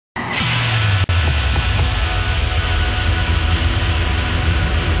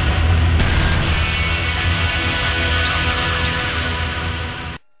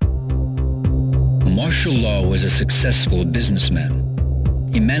Martial Law was a successful businessman.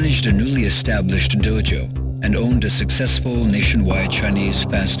 He managed a newly established dojo and owned a successful nationwide Chinese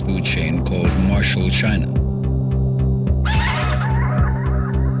fast food chain called Martial China.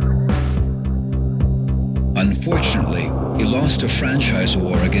 Unfortunately, he lost a franchise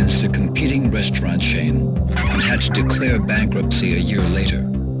war against a competing restaurant chain and had to declare bankruptcy a year later.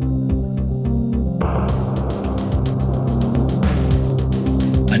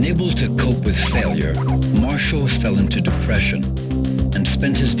 Unable to cope with failure, Marshall fell into depression and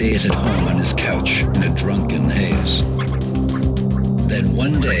spent his days at home on his couch in a drunken haze. Then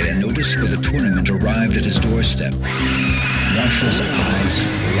one day a notice for the tournament arrived at his doorstep. Marshall's eyes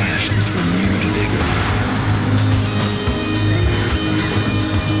flashed with renewed vigor.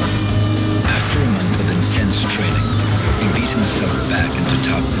 After a month of intense training, he beat himself back into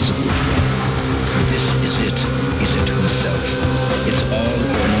top physical form. This is it, he said to himself. It's all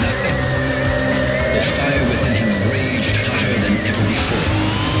or nothing. The fire within him raged hotter than ever before.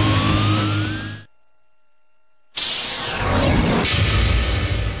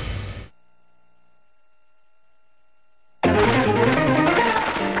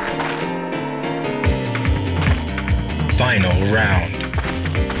 Final round.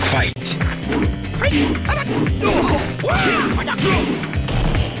 Fight.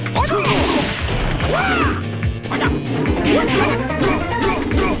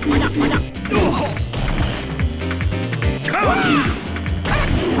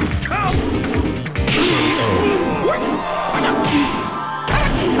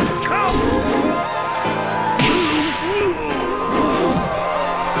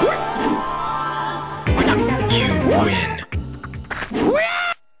 You win.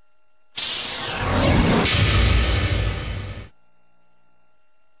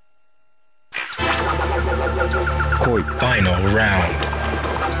 Final round.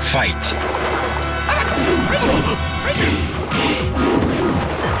 Fight.